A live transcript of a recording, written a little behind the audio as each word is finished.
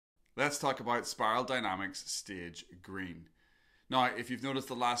let's talk about Spiral Dynamics Stage Green. Now, if you've noticed,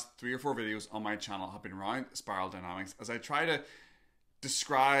 the last 3 or 4 videos on my channel have been around Spiral Dynamics as I try to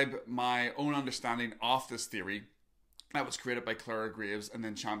describe my own understanding of this theory that was created by Clara Graves and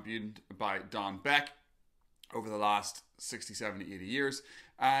then championed by Don Beck over the last 60, 70, 80 years.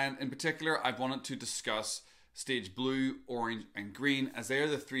 And in particular, I've wanted to discuss stage blue, orange, and green, as they are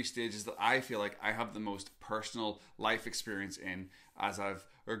the 3 stages that I feel like I have the most personal life experience in as I've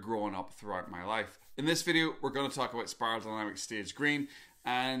grown up throughout my life. In this video, we're going to talk about Spiral Dynamics Stage Green,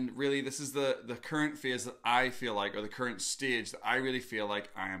 and really this is the current phase that I feel like, or the current stage that I really feel like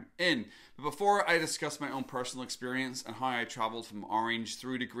I am in. But before I discuss my own personal experience and how I traveled from orange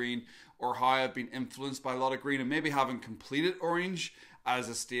through to green, or how I've been influenced by a lot of green and maybe haven't completed orange as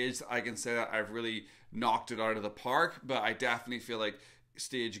a stage that I can say that I've really knocked it out of the park, but I definitely feel like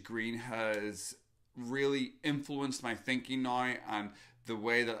stage green has really influenced my thinking now, and the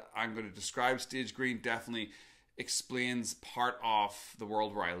way that I'm going to describe stage green definitely explains part of the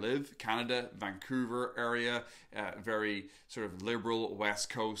world where I live, Canada, Vancouver area, very sort of liberal West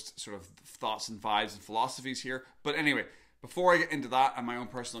Coast sort of thoughts and vibes and philosophies here. But anyway, before I get into that and my own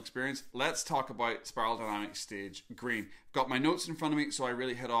personal experience, let's talk about Spiral Dynamics Stage Green. I've got my notes in front of me, so I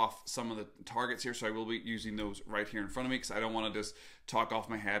really hit off some of the targets here, so I will be using those right here in front of me because I don't want to just talk off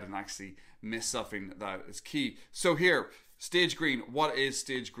my head and actually miss something that is key. So here, Stage Green, what is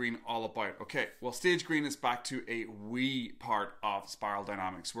Stage Green all about? Okay, well, Stage Green is back to a we part of Spiral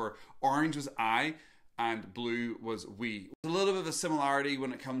Dynamics, where orange was I and blue was we. There's a little bit of a similarity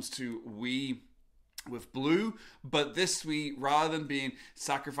when it comes to we with blue, but this we, rather than being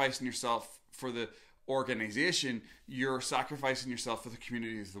sacrificing yourself for the organization, you're sacrificing yourself for the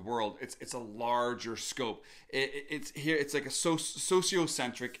communities of the world. It's a larger scope. It's like a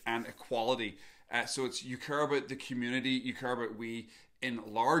sociocentric and equality. So it's, you care about the community, you care about we in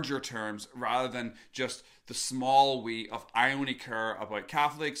larger terms, rather than just the small we of I only care about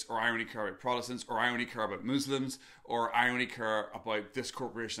Catholics, or I only care about Protestants, or I only care about Muslims, or I only care about this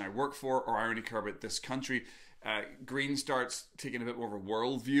corporation I work for, or I only care about this country. Green starts taking a bit more of a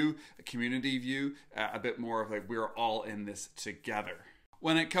world view, a community view, a bit more of like we're all in this together.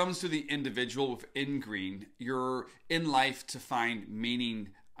 When it comes to the individual within green, you're in life to find meaning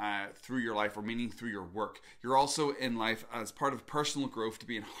through your life, or meaning through your work. You're also in life as part of personal growth to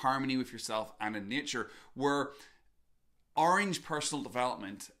be in harmony with yourself and in nature, where orange personal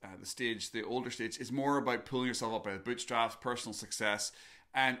development, the older stage, is more about pulling yourself up by the bootstraps, personal success.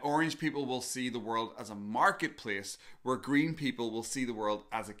 And orange people will see the world as a marketplace, where green people will see the world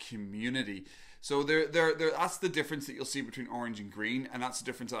as a community. So that's the difference that you'll see between orange and green, and that's the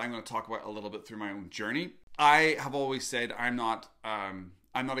difference that I'm going to talk about a little bit through my own journey. I have always said I'm not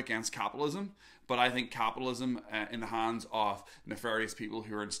against capitalism, but I think capitalism in the hands of nefarious people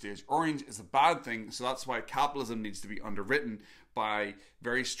who are in stage orange is a bad thing. So that's why capitalism needs to be underwritten by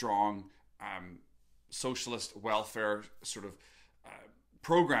very strong socialist welfare sort of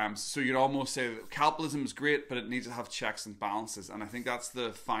programs. So you'd almost say that capitalism is great, but it needs to have checks and balances. And I think that's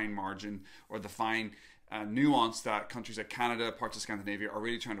the fine margin, or the fine nuance that countries like Canada, parts of Scandinavia are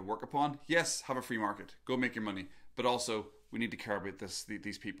really trying to work upon. Yes, have a free market, go make your money, but also we need to care about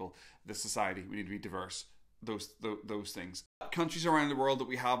these people, this society. We need to be diverse. Those things. Countries around the world that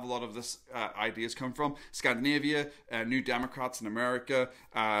we have a lot of this ideas come from: Scandinavia, New Democrats in America,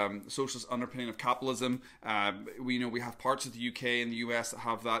 socialist underpinning of capitalism. We have parts of the UK and the US that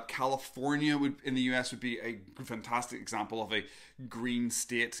have that. California in the US would be a fantastic example of a green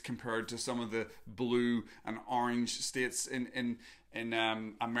state compared to some of the blue and orange states in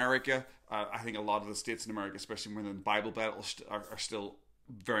America. I think a lot of the states in America, especially within the Bible Belt, are still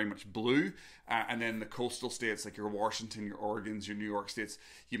very much blue, and then the coastal states like your Washington, your Oregons, your New York states,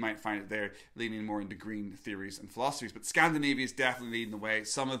 you might find it they're leaning more into green theories and philosophies. But Scandinavia is definitely leading the way.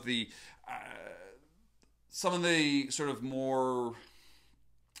 Some of the sort of more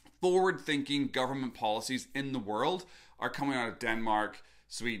forward-thinking government policies in the world are coming out of Denmark,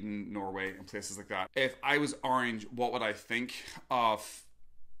 Sweden, Norway, and places like that. If I was orange, what would I think of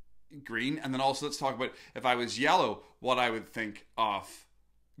green? And then also let's talk about if I was yellow, what I would think of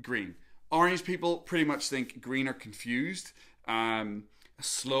green. Orange people pretty much think green are confused,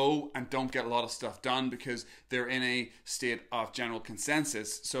 slow, and don't get a lot of stuff done because they're in a state of general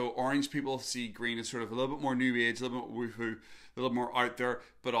consensus. So orange people see green as sort of a little bit more new age, a little bit more woohoo, a little more out there,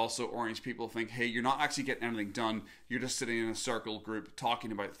 but also orange people think, hey, you're not actually getting anything done. You're just sitting in a circle group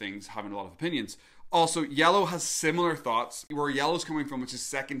talking about things, having a lot of opinions. Also, yellow has similar thoughts. Where yellow's coming from, which is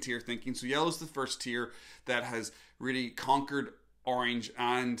second tier thinking. So yellow's the first tier that has really conquered orange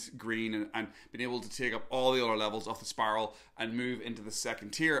and green, and being able to take up all the other levels of the spiral and move into the second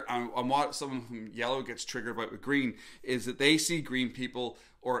tier. And what someone from yellow gets triggered about with green is that they see green people,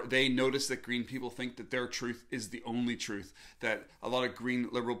 or they notice that green people think that their truth is the only truth, that a lot of green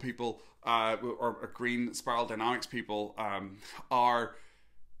liberal people or green spiral dynamics people are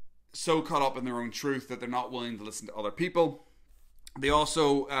so caught up in their own truth that they're not willing to listen to other people. They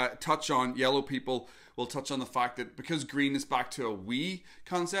also touch on, yellow people will touch on the fact that because green is back to a we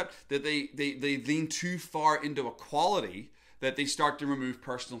concept, that they lean too far into equality, that they start to remove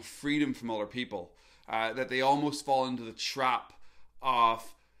personal freedom from other people, that they almost fall into the trap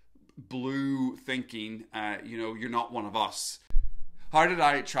of blue thinking, you're not one of us. How did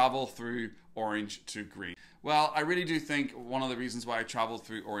I travel through orange to green? Well, I really do think one of the reasons why I traveled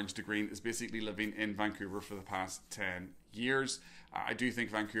through orange to green is basically living in Vancouver for the past 10 years. I do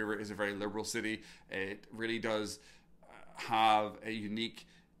think Vancouver is a very liberal city. It really does have a unique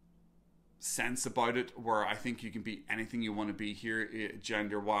sense about it, where I think you can be anything you want to be here,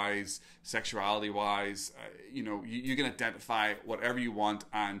 gender wise, sexuality wise. You can identify whatever you want,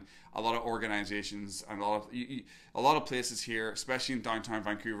 and a lot of organizations and a lot of places here, especially in downtown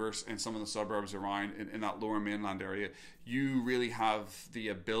Vancouver and some of the suburbs around in that lower mainland area, you really have the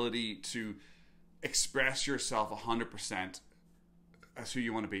ability to express yourself 100% as who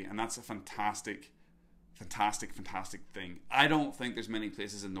you want to be, and that's a fantastic thing. I don't think there's many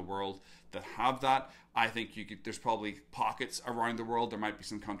places in the world that have that. I think there's probably pockets around the world. There might be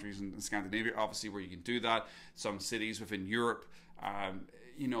some countries in Scandinavia, obviously, where you can do that. Some cities within Europe,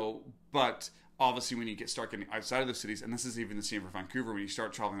 but obviously when you start getting outside of those cities, and this is even the same for Vancouver, when you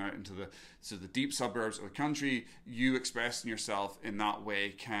start traveling out into the deep suburbs of the country, you expressing yourself in that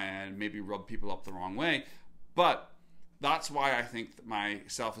way can maybe rub people up the wrong way. But that's why I think that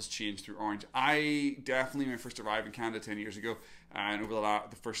myself has changed through orange. I definitely, when I first arrived in Canada 10 years ago, and over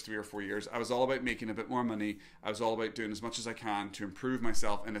the first 3 or 4 years, I was all about making a bit more money. I was all about doing as much as I can to improve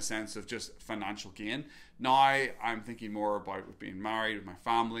myself in a sense of just financial gain. Now I'm thinking more about being married with my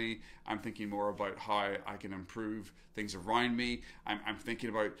family. I'm thinking more about how I can improve things around me. I'm thinking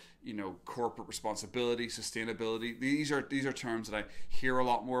about corporate responsibility, sustainability. These are terms that I hear a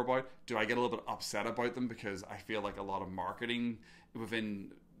lot more about. Do I get a little bit upset about them because I feel like a lot of marketing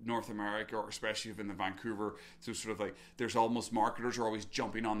within North America, or especially within the Vancouver, so sort of like there's almost marketers are always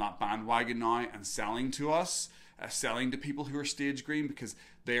jumping on that bandwagon now and selling to us, selling to people who are stage green because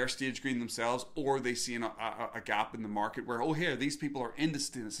they are stage green themselves, or they see a gap in the market where, oh, here, these people are into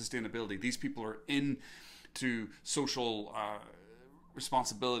sustainability, these people are into social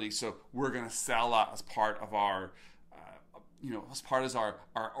responsibility, so we're going to sell that as part of our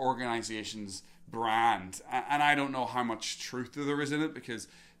our organization's brand. And I don't know how much truth there is in it, because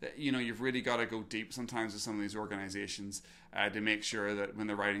you've really got to go deep sometimes with some of these organizations to make sure that when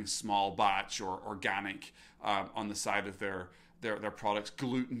they're writing small batch or organic on the side of their products,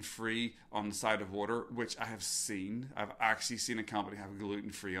 gluten-free on the side of water, which I've actually seen a company have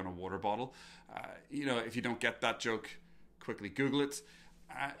gluten-free on a water bottle. If you don't get that joke, quickly Google it.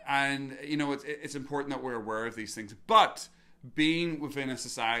 And it's important that we're aware of these things. But being within a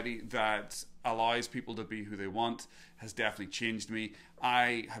society that allows people to be who they want has definitely changed me.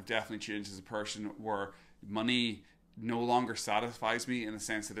 I have definitely changed as a person, where money no longer satisfies me, in the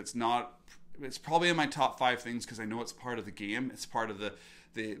sense that it's probably in my top 5 things, because I know it's part of the game. It's part of the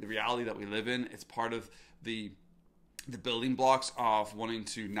reality that we live in. It's part of the building blocks of wanting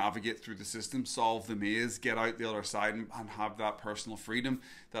to navigate through the system, solve the maze, get out the other side, and have that personal freedom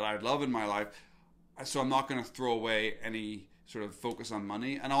that I'd love in my life. So I'm not going to throw away any sort of focus on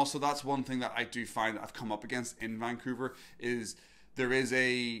money. And also, that's one thing that I do find that I've come up against in Vancouver, is there is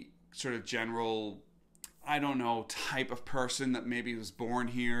a sort of general, type of person that maybe was born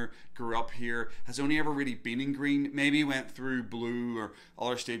here, grew up here, has only ever really been in green, maybe went through blue or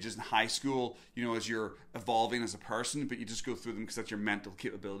other stages in high school, as you're evolving as a person, but you just go through them because that's your mental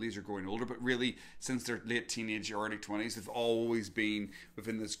capabilities, you're growing older. But really, since their late teenage or early 20s, they've always been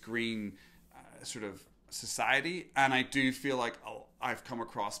within this green sort of society. And I do feel like I've come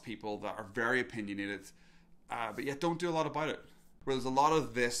across people that are very opinionated, but yet don't do a lot about it. Where there's a lot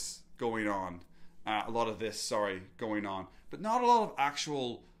of this going on, but not a lot of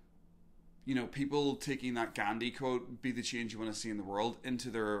actual, people taking that Gandhi quote, "Be the change you want to see in the world," into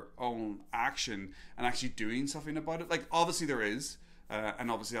their own action and actually doing something about it. Like, obviously there is,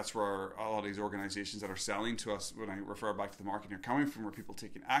 and obviously that's where a lot of these organizations that are selling to us, when I refer back to the marketing, are coming from, where people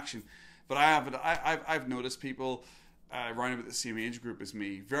taking action. But I've noticed people around about the same age group as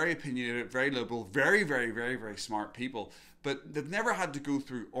me, very opinionated, very liberal, very, very, very, very smart people, but they've never had to go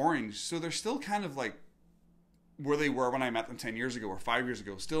through orange, so they're still kind of like, where they were when I met them 10 years ago or 5 years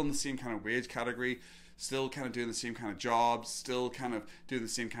ago, still in the same kind of wage category, still kind of doing the same kind of jobs, still kind of doing the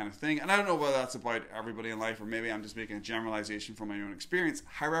same kind of thing. And I don't know whether that's about everybody in life, or maybe I'm just making a generalization from my own experience.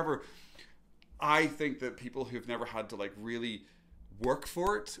 However, I think that people who've never had to like really work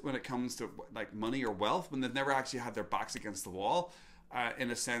for it when it comes to like money or wealth, when they've never actually had their backs against the wall,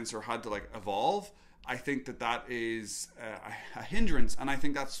 in a sense, or had to like evolve, I think that that is a hindrance. And I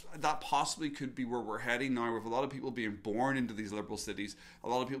think that possibly could be where we're heading now, with a lot of people being born into these liberal cities, a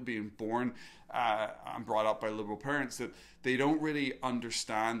lot of people being born and brought up by liberal parents, that they don't really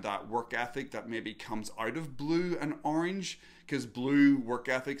understand that work ethic that maybe comes out of blue and orange. Because blue work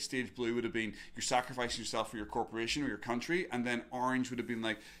ethic, stage blue, would have been you're sacrificing yourself for your corporation or your country, and then orange would have been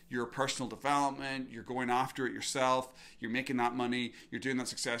like your personal development, you're going after it yourself, you're making that money, you're doing that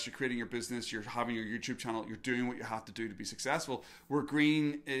success, you're creating your business, you're having your YouTube channel, you're doing what you have to do to be successful. Where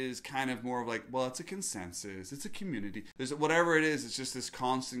green is kind of more of like, well, it's a consensus, it's a community, there's whatever it is, it's just this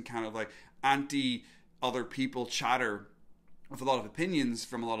constant kind of like anti other people chatter with a lot of opinions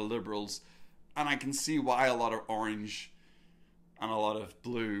from a lot of liberals. And I can see why a lot of orange and a lot of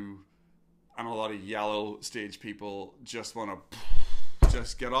blue and a lot of yellow stage people just want to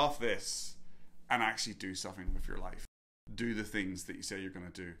just get off this and actually do something with your life. Do the things that you say you're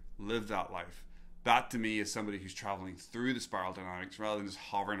going to do. Live that life. That to me is somebody who's traveling through the spiral dynamics rather than just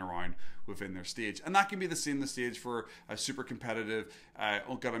hovering around within their stage. And that can be the same the stage for a super competitive,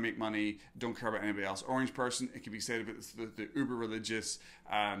 gotta make money, don't care about anybody else orange person. It can be said about the uber religious,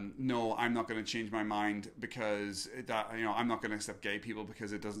 no, I'm not going to change my mind because that, you know, I'm not going to accept gay people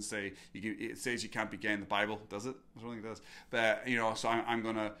because it doesn't say it says you can't be gay in the Bible, does it? I don't think it does. But you know, so I'm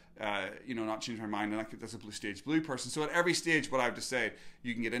going to you know, not change my mind. And that's a blue stage blue person. So at every stage, what I have to say,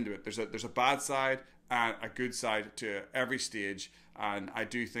 you can get into it. There's a bad side and a good side to every stage. And I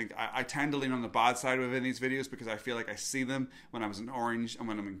do think I tend to lean on the bad side within these videos because I feel like I see them when I was in orange and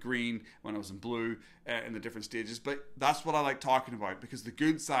when I'm in green, when I was in blue, in the different stages. But that's what I like talking about, because the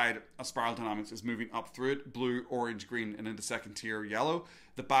good side of spiral dynamics is moving up through it, blue, orange, green, and into second tier yellow.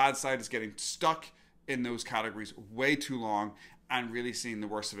 The bad side is getting stuck in those categories way too long and really seeing the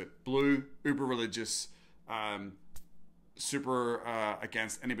worst of it. Blue, uber religious, super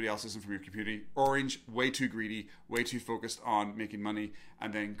against anybody elseism from your community. Orange, way too greedy, way too focused on making money.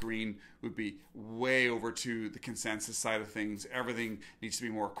 And then green would be way over to the consensus side of things. Everything needs to be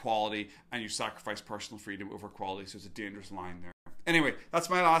more quality, and you sacrifice personal freedom over quality. So it's a dangerous line there. Anyway, that's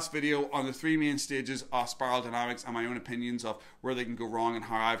my last video on the 3 main stages of spiral dynamics and my own opinions of where they can go wrong and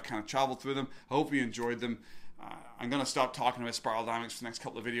how I've kind of traveled through them. I hope you enjoyed them. I'm going to stop talking about spiral dynamics for the next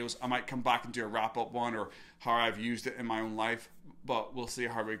couple of videos. I might come back and do a wrap-up one, or how I've used it in my own life, but we'll see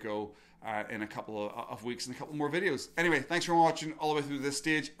how we go in a couple of weeks and a couple more videos. Anyway, thanks for watching all the way through this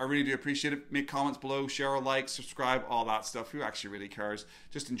stage. I really do appreciate it. Make comments below, share, like, subscribe, all that stuff. Who actually really cares?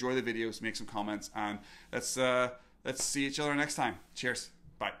 Just enjoy the videos, make some comments, and let's see each other next time. Cheers.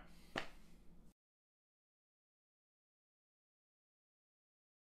 Bye.